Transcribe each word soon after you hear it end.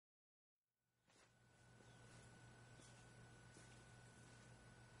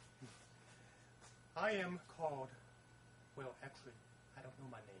I am called, well, actually, I don't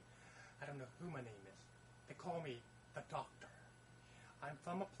know my name. I don't know who my name is. They call me the Doctor. I'm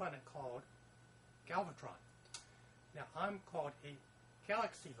from a planet called Galvatron. Now, I'm called a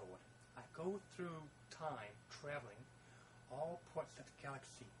Galaxy Lord. I go through time traveling all parts of the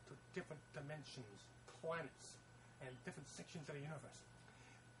galaxy to different dimensions, planets, and different sections of the universe,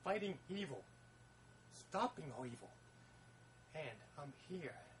 fighting evil, stopping all evil. And I'm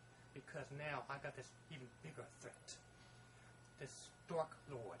here because now I got this even bigger threat. This Dark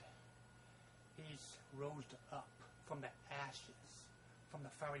Lord. He's rose up from the ashes, from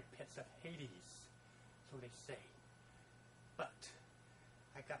the fiery pits of Hades, so they say. But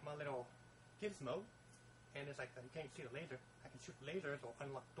I got my little gizmo, and it's like, you can't see the laser. I can shoot lasers or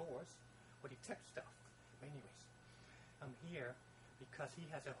unlock doors or detect stuff. But anyways, I'm here because he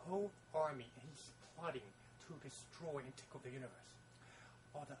has a whole army and he's plotting to destroy and take over the universe.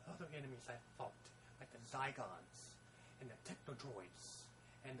 All the other enemies I fought, like the Zygons and the Technodroids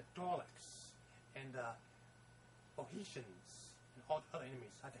and the Daleks and the Bohetians and all the other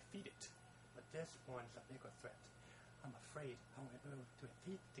enemies I defeated. But this one's a bigger threat. I'm afraid I won't be able to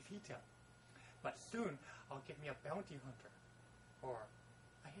defeat him. But soon I'll get me a bounty hunter or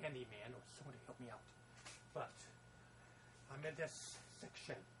a handyman or someone to help me out. But I'm in this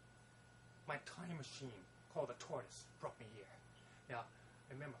section. My time machine called the TARDIS brought me here. Now,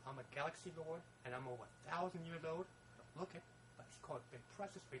 remember, I'm a Galaxy Lord and I'm over 1,000 years old. I don't look it, but it's called the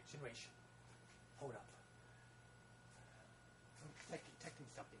process regeneration. Hold up. I'm detecting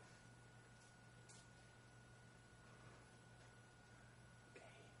something.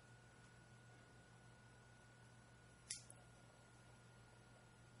 Okay.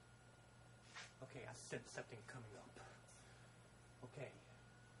 Okay, I sense something coming up. Okay.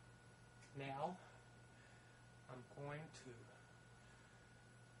 Now, I'm going to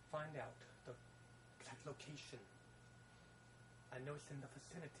find out the exact location. I know it's in the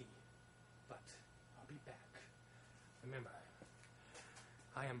vicinity, but I'll be back. Remember,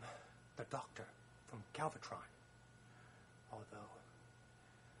 I am the Doctor from Galvatron. Although,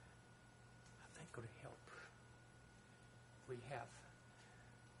 I think it'll help if we have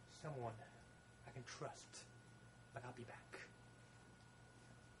someone I can trust. But I'll be back.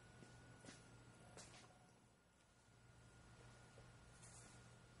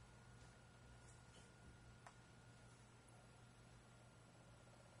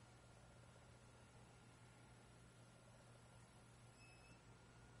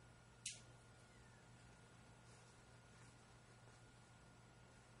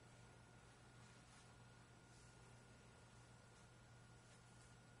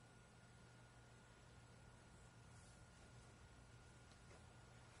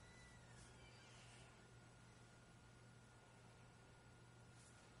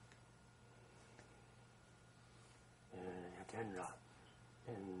 된다.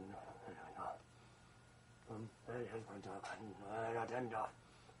 간다. 된다.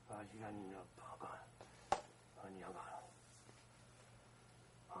 시간이 나빠가. 아니야가.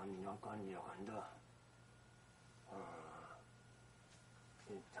 아니야가 간다.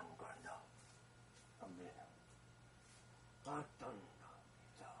 일단 간다. 안돼. 왔단다.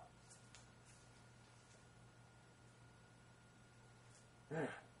 자. 네.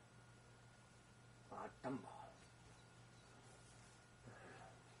 왔단 봐.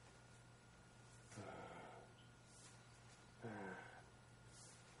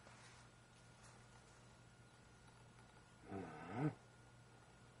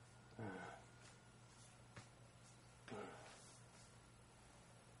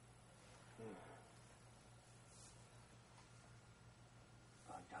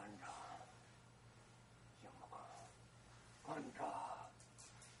 간다. 시험가. 간다.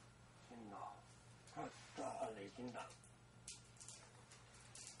 신나. 갔다 내긴다.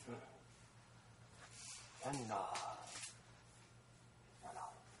 간다.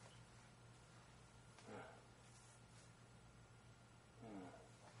 가라.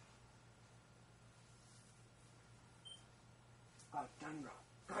 간다.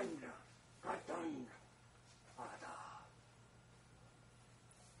 간다. 간다. 가다.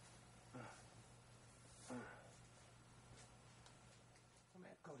 Oh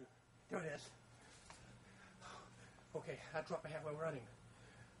man, go to. There it is. Okay, I dropped my hat while running.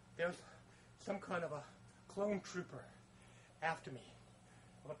 There's some kind of a clone trooper after me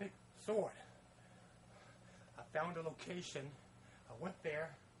with a big sword. I found a location. I went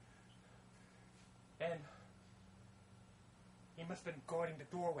there, and he must have been guarding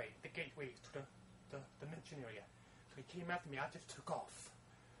the doorway, the gateway to the dimension area. So he came after me. I just took off.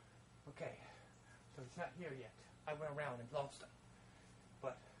 Okay, so he's not here yet. I went around and lost him.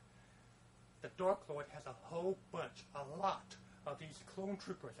 But the Dark Lord has a whole bunch, a lot of these clone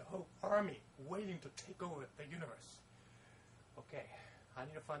troopers, a whole army waiting to take over the universe. Okay, I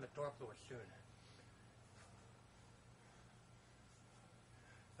need to find the Dark Lord soon.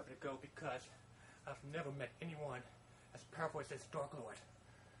 I'm gonna go because I've never met anyone as powerful as this Dark Lord.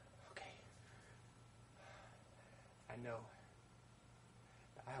 Okay. I know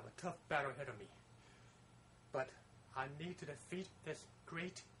that I have a tough battle ahead of me. But I need to defeat this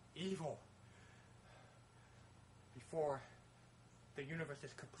great evil before the universe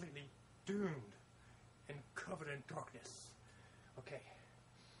is completely doomed and covered in darkness. Okay.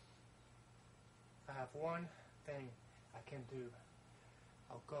 I have one thing I can do.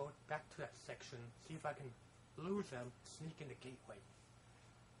 I'll go back to that section, see if I can lose them, sneak in the gateway.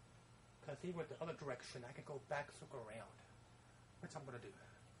 Because he went the other direction, I can go back, circle around. That's what I'm going to do.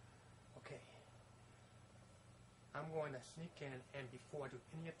 Okay. I'm going to sneak in, and before I do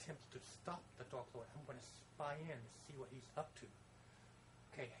any attempts to stop the Dark Lord, I'm going to spy in and see what he's up to.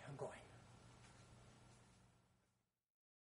 Okay, I'm going.